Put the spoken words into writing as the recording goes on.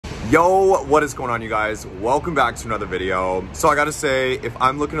Yo, what is going on, you guys? Welcome back to another video. So I gotta say, if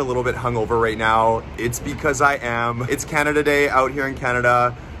I'm looking a little bit hungover right now, it's because I am. It's Canada Day out here in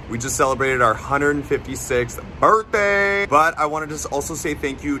Canada. We just celebrated our 156th birthday. But I wanted to also say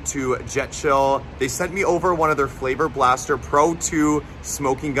thank you to Jet Chill. They sent me over one of their Flavour Blaster Pro 2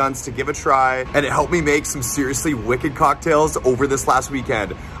 smoking guns to give a try, and it helped me make some seriously wicked cocktails over this last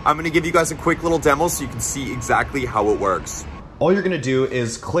weekend. I'm gonna give you guys a quick little demo so you can see exactly how it works. All you're gonna do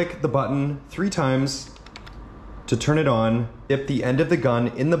is click the button 3 times to turn it on, dip the end of the gun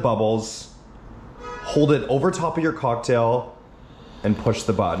in the bubbles, hold it over top of your cocktail, and push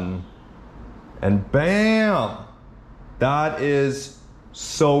the button. And bam! That is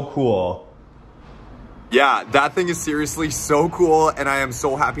so cool. Yeah, that thing is seriously so cool, and I am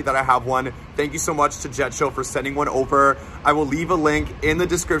so happy that I have one. Thank you so much to Jet Show for sending one over. I will leave a link in the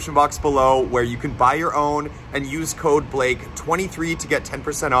description box below where you can buy your own and use code Blake23 to get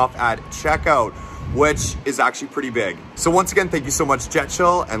 10% off at checkout, which is actually pretty big. So once again, thank you so much, Jet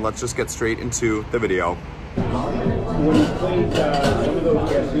Chill, and let's just get straight into the video. When you played some of those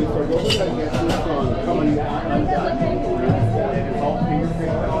guest youth, or what was that guest youth song, Coming Undone?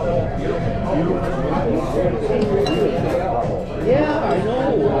 Yeah, I know.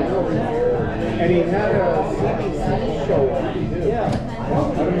 And he had a CBC show on too. Yeah. I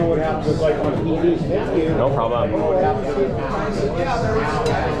don't know what happened with like on TV. No problem. I don't know what happened with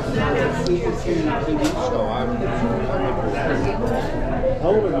CBC TV show. I'm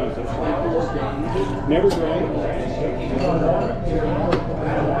hell of a musician. Never drank.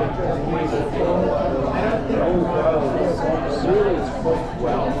 Really, it's cooked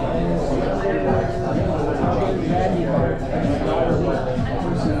well.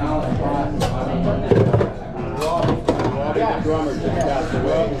 The drummer just passed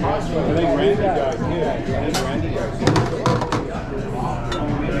away. I think Randy died too.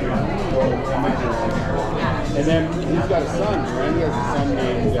 And then he's got a son. Randy has a son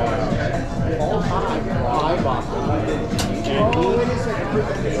named Paul High. And wait a second.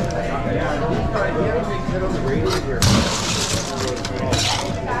 He on the radio here.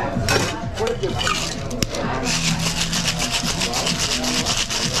 What a good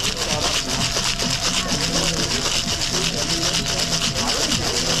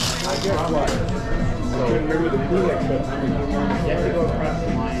guess what? So remember the Phoenix, but you have to go across the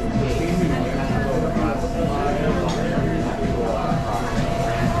line.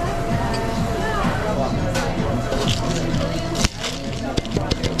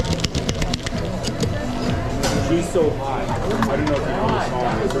 She's so high. I don't know if you know the song.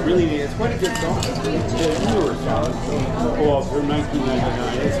 It's quite a good song. It's a newer song. Well, from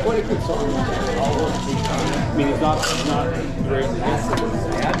 1999. It's quite a good song. I mean, it's not great hits.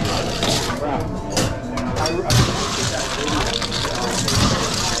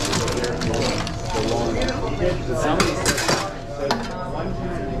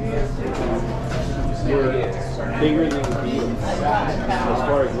 We're bigger than the Beatles as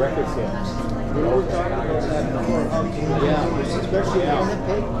far as record sales. We were talking about that before. Yeah, especially now.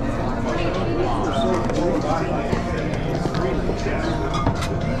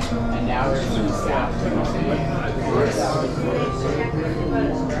 And now we're in the South.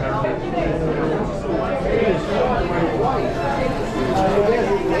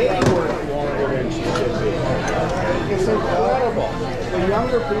 It's incredible. The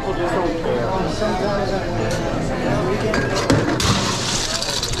younger people just don't care. Sometimes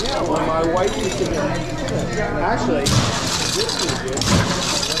yeah, well, my wife used to actually, this was good.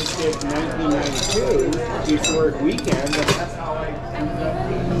 When I did 1992, used to work weekends, and that's how I ended up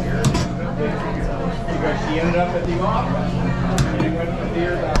being here. Because she ended up at the opera. And we went to the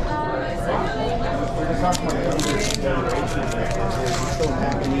year back. We're just talking about younger generations. They're so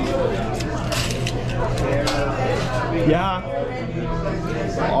happy. Yeah.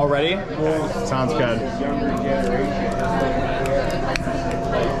 Already? Sounds good. Younger generation.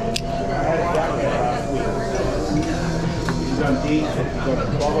 On dates that go to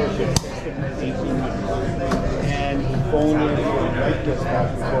scholarship, and phone in and write this stuff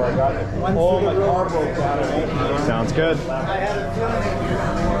before I got it. Oh, my car broke down. Sounds good.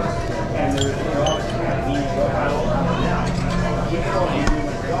 And there's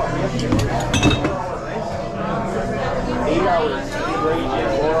 8 hours straight,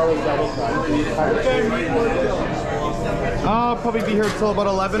 4 hours double time. I'll probably be here till about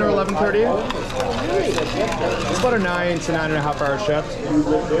 11 or 11:30. It's about a 9 to 9.5 hour shift.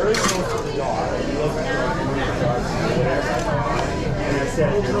 And I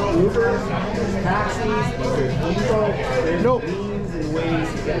said, there's Uber, there's taxis, there's Evo, there's means and ways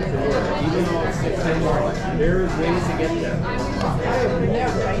to get to work. Even though it's 6 hours, there's ways to get there. I have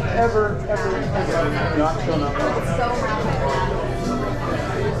never, ever not shown up.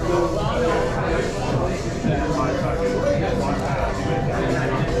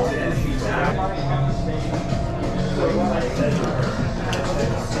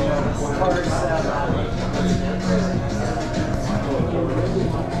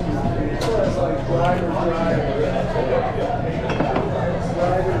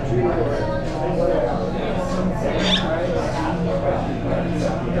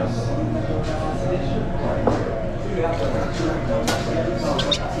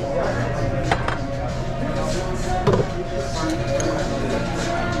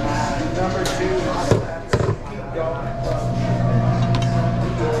 Number 2,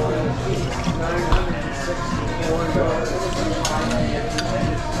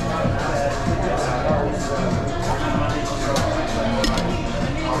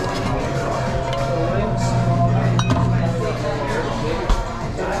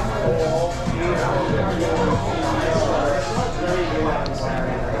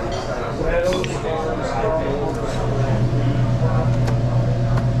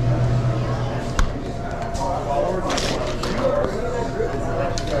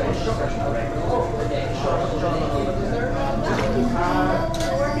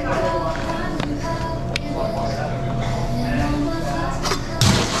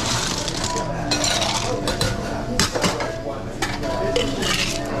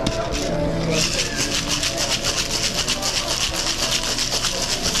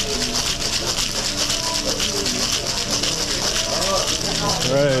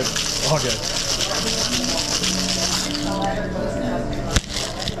 Right. All good.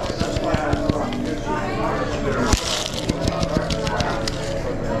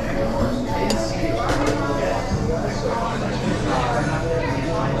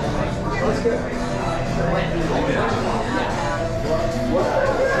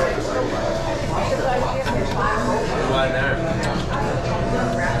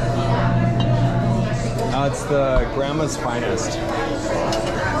 It's the grandma's finest.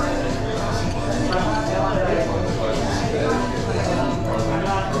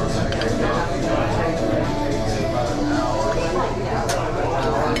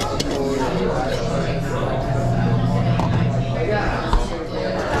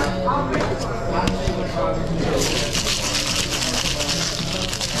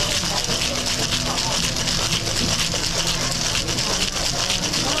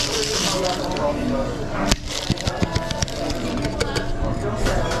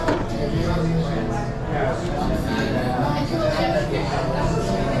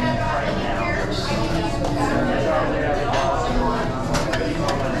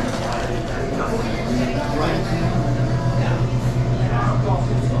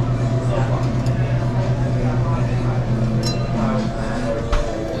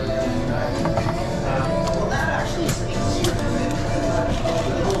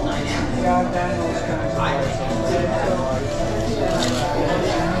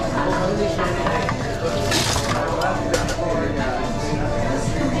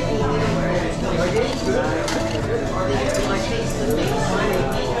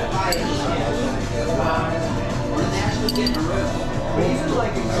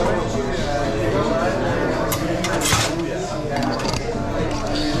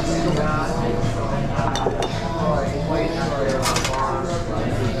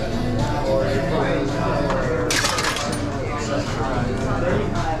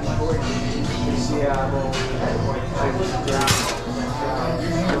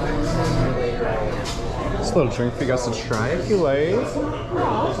 Just a little drink for you guys to try if you like.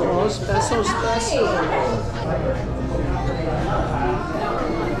 Oh, special.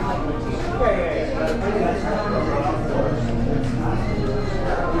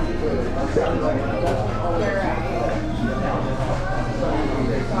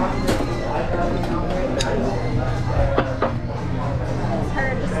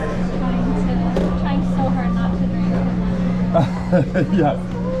 Trying so hard not to drink. Yeah.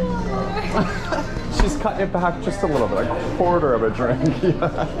 She's cutting it back just a little bit, a quarter of a drink.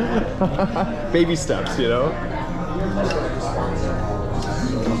 Yeah. Baby steps, you know?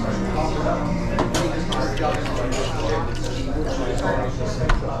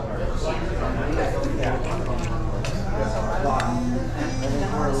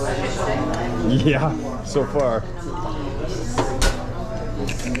 Yeah, so far.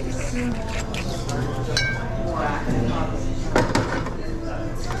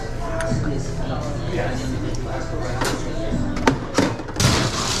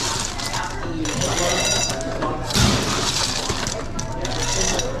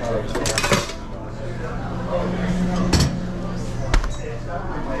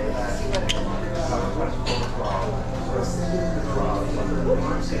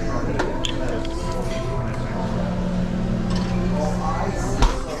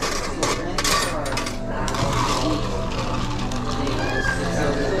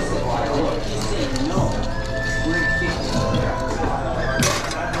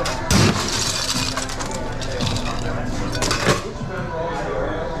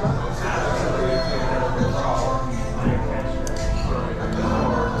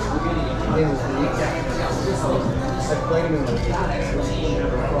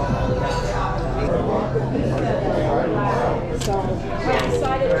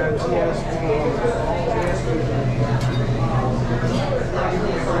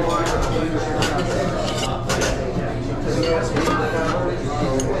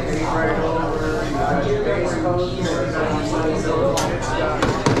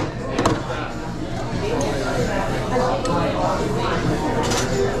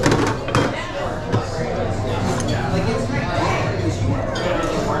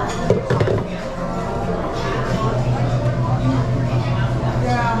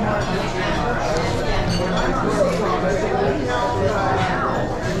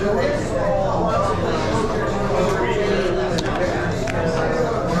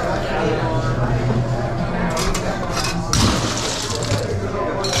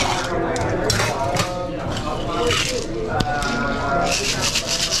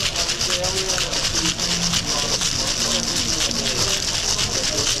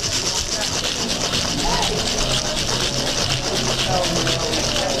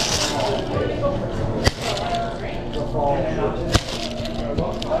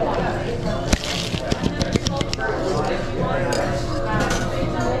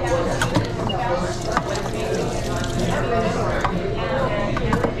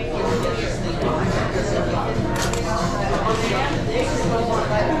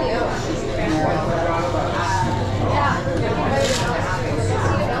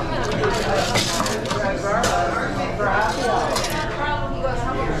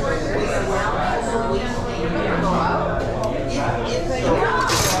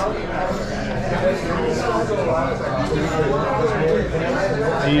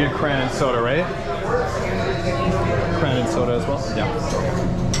 You need a cran and soda, right? Cran and soda as well? Yeah.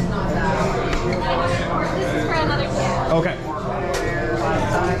 This is for another kid. Okay.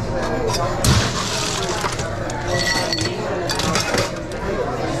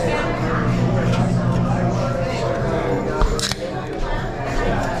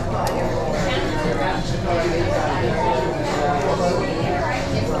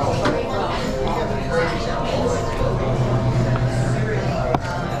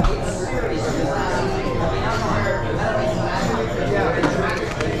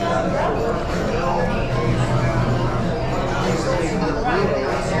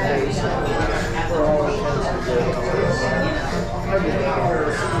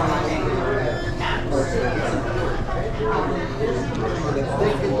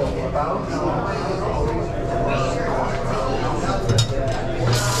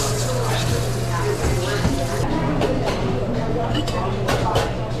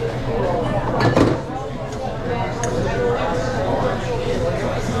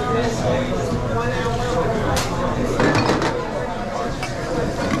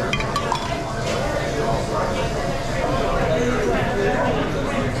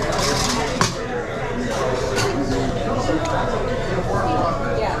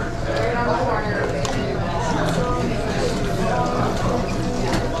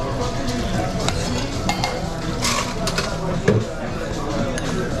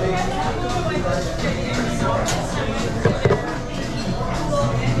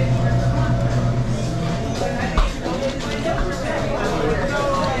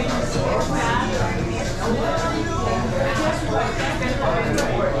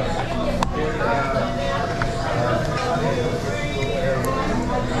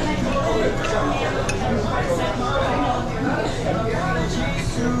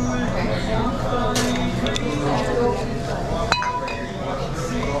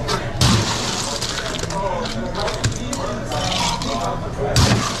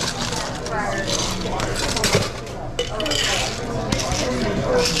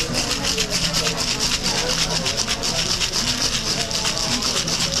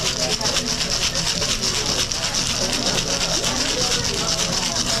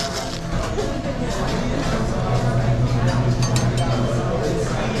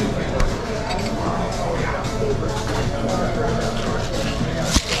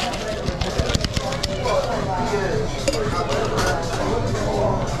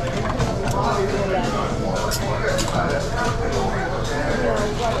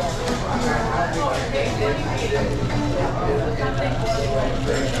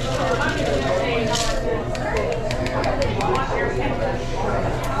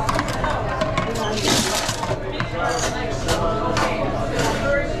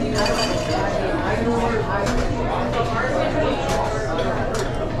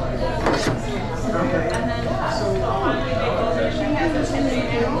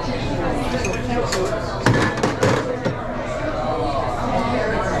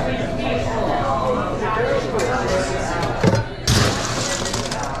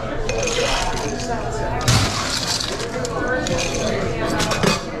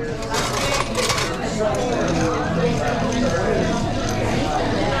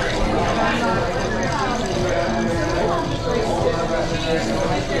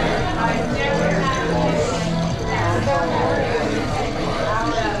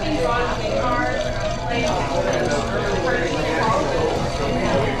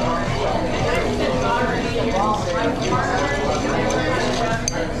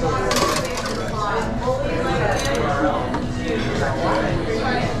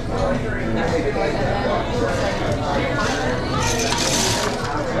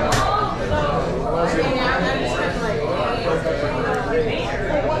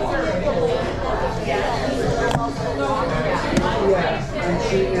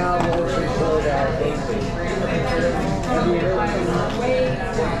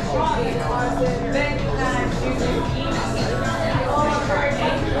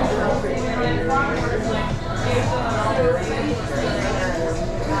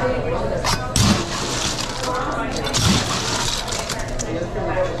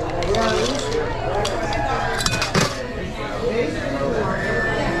 I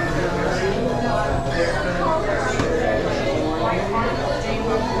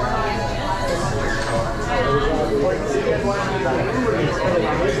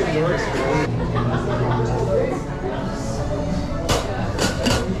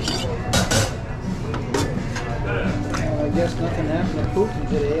guess nothing happened to Putin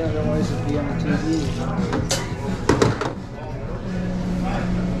today, otherwise it'd be on the TV.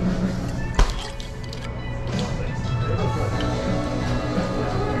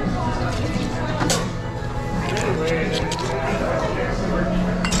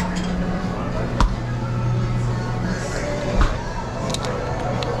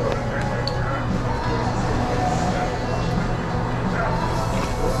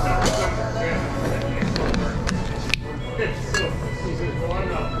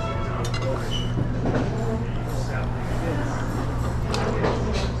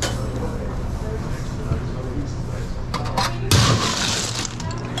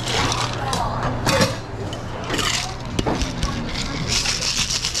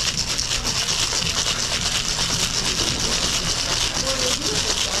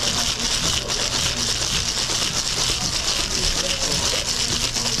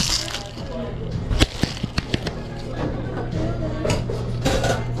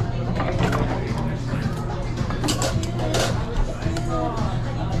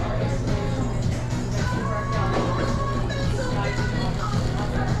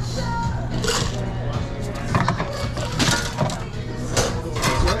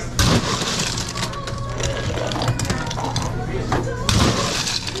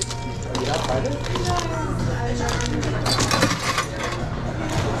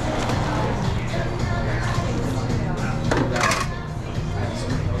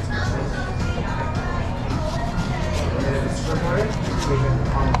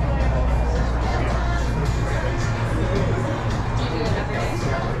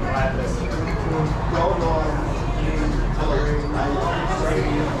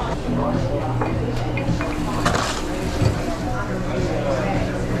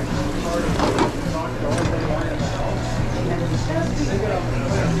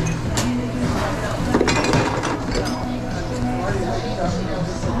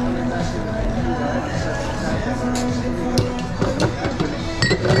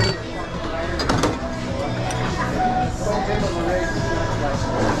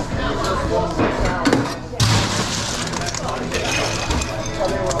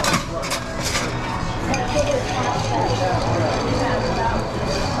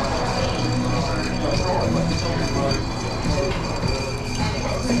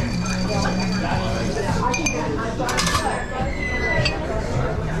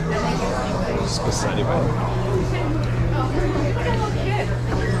 Spaghetti bite.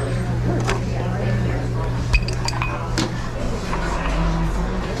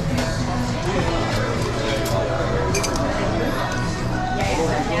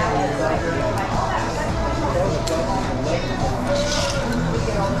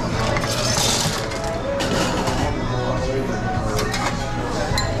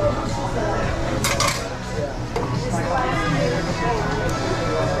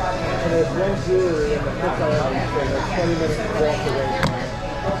 There's one brewery in the Cook Islands and a 20-minute walk away.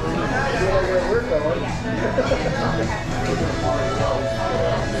 You know where we're going?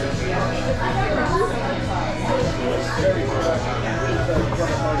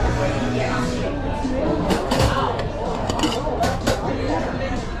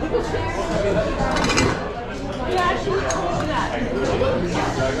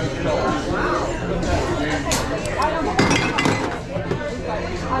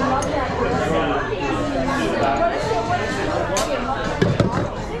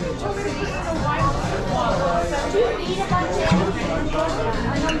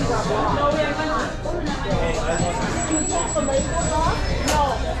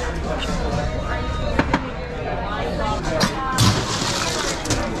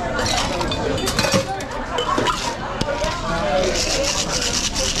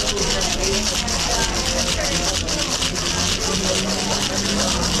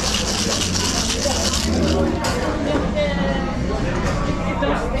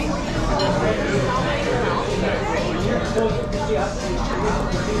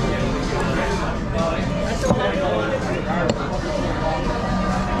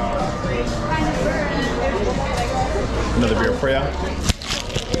 Another beer for you?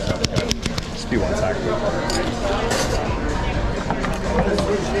 Just be 1 sec.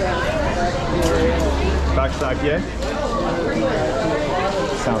 Back to the IPA?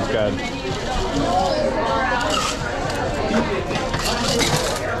 Sounds good.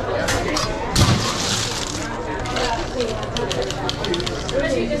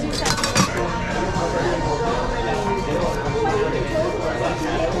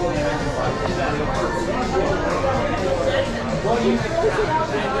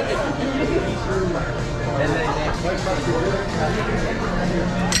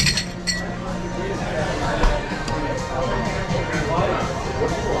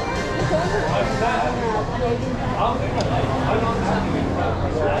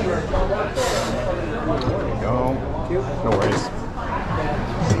 Go. No worries.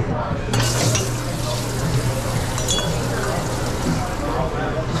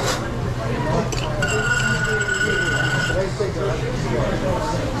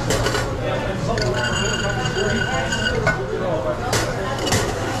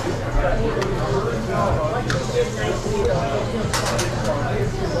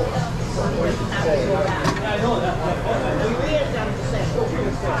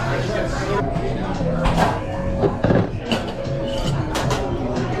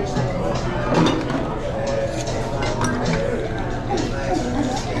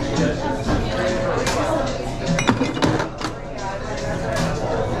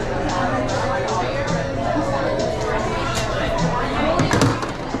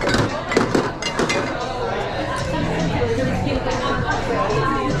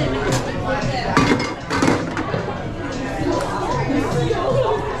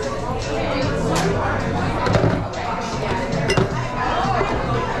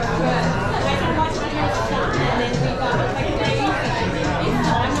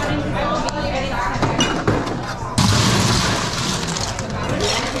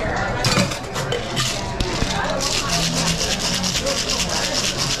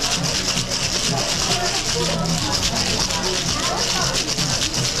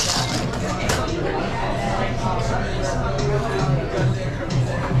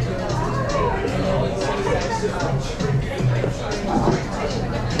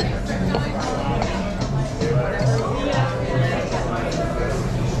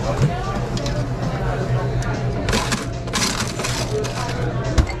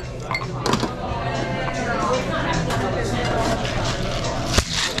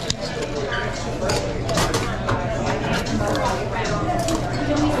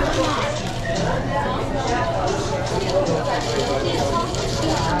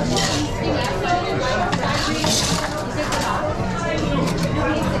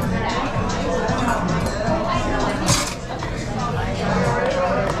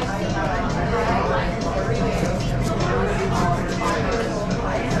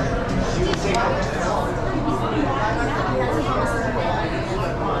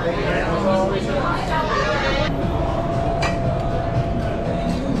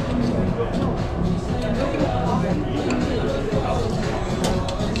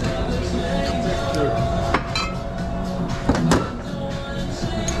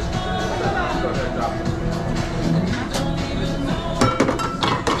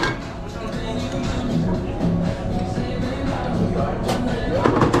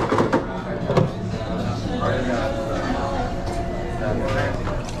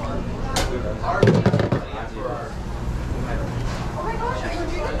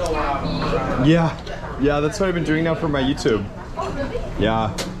 Yeah, that's what I've been doing now for my YouTube.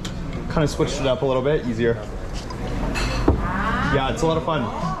 Yeah, kind of switched it up a little bit, easier. Yeah, it's a lot of fun.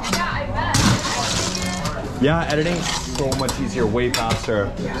 Yeah, editing is so much easier, way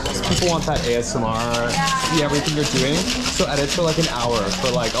faster. People want that ASMR, see everything you're doing, so edit for like an hour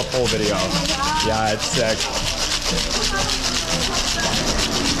for like a full video. Yeah, it's sick.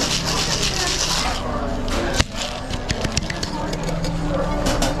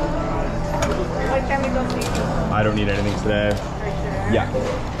 I don't need anything today. Yeah.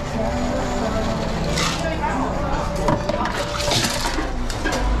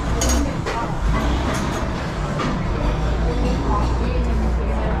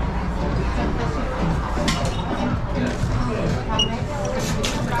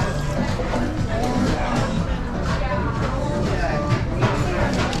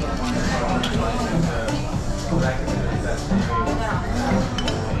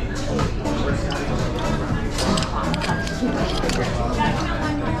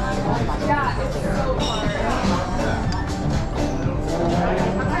 Yeah.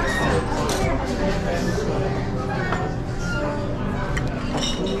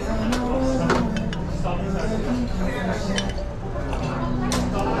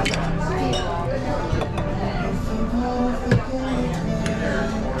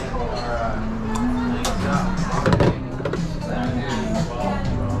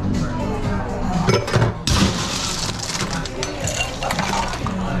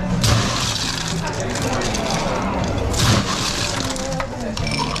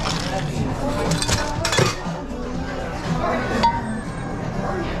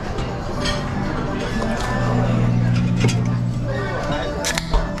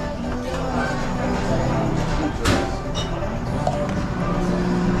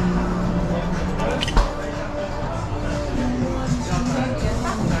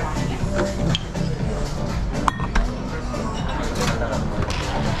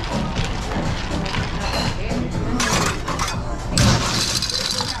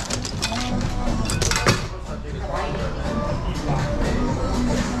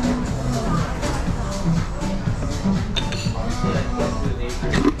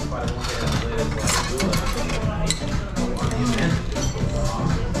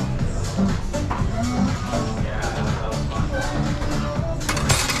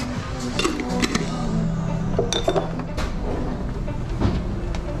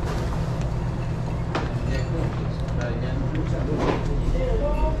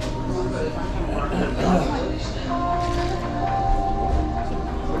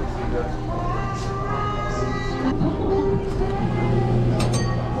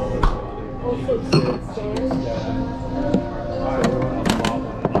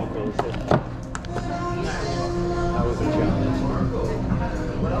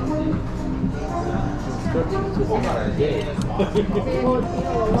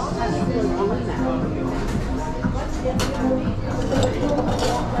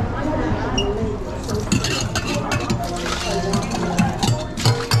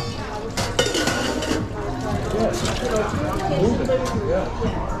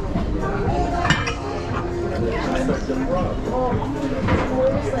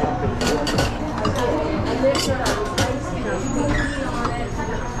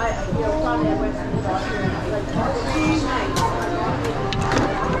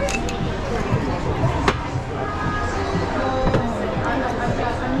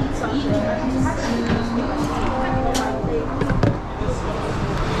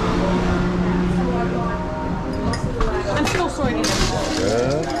 I'm still sorting them.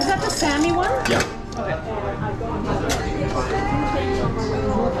 Is that the Sammy one? Yeah.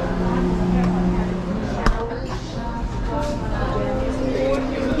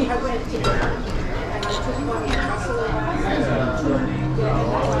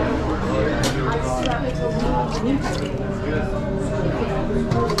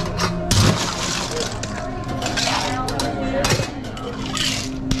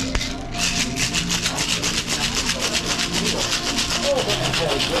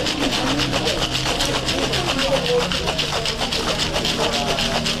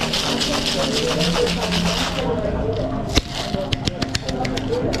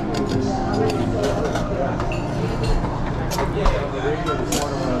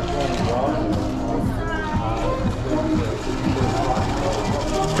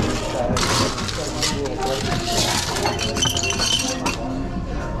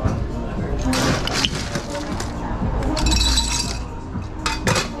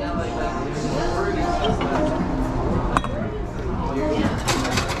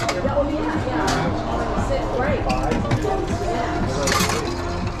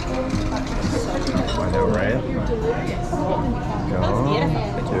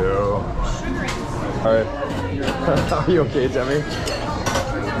 Alright. Are you okay, Demi?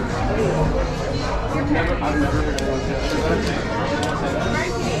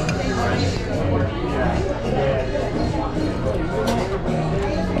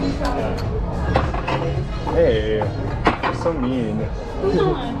 Hey, you're so mean.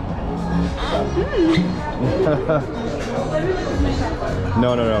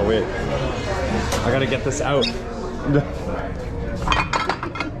 No, wait. I gotta get this out.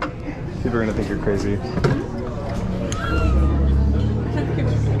 People are gonna think you're crazy.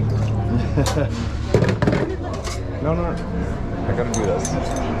 No. I gotta do this.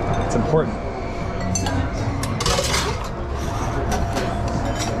 It's important.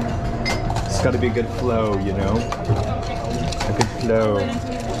 It's gotta be a good flow, you know? A good flow.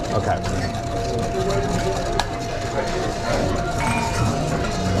 Okay.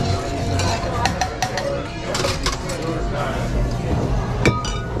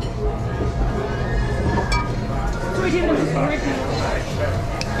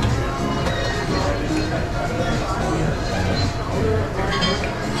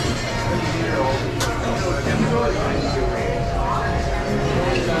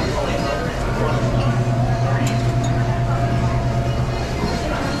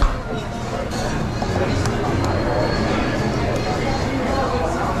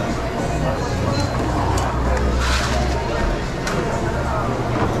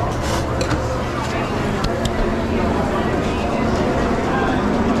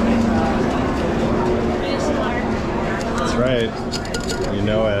 Right. You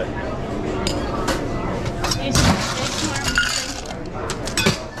know it.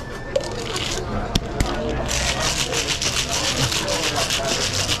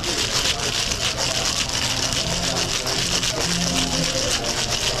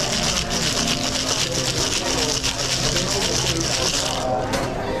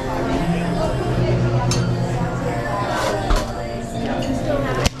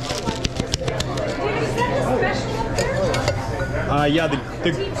 Yeah,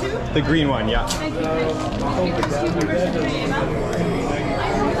 the green one, yeah. Thank you.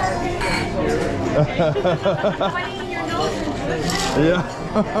 your nose into it. Yeah.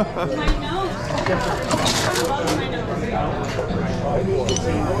 My nose.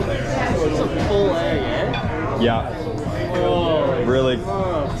 It's a full egg, eh? Yeah. Oh, Really,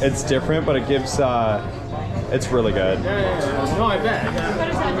 it's different, but it gives, it's really good. yeah. No, I bet. What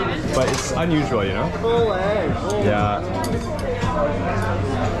is that, David? But it's unusual, you know? Full egg. Oh. Yeah.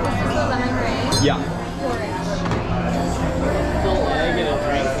 Yeah. Full egg and a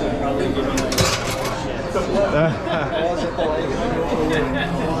drink would probably give me like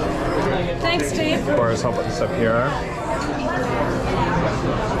Thanks, Steve. Of course, I'll put this up here.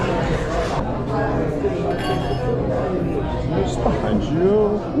 Just behind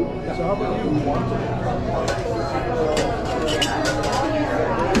you.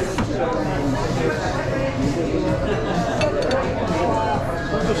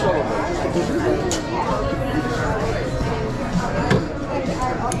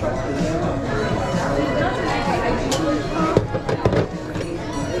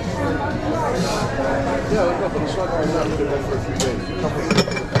 Yeah, no, but it's not hard enough to go for a few days. A couple of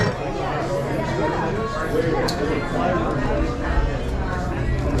days.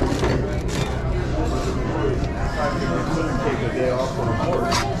 Take a day off on a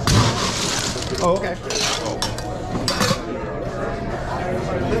board. Oh, okay.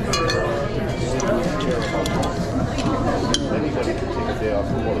 Anybody can take a day off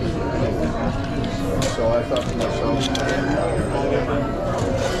from work. So I thought to myself, is that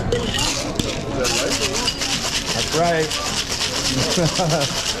right? That's right.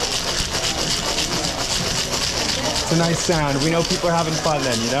 It's a nice sound. We know people are having fun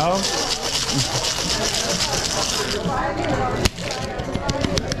then, you know?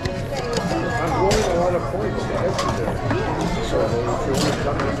 I'm growing a lot of points every day. So if you're only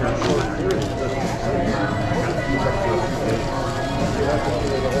coming for a short period, it doesn't make sense. It's up to a few days. You have to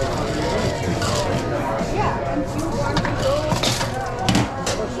do it the whole time.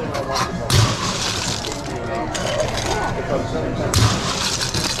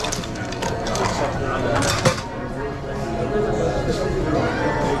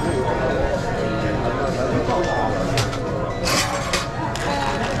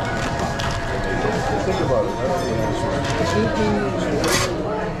 Think about it.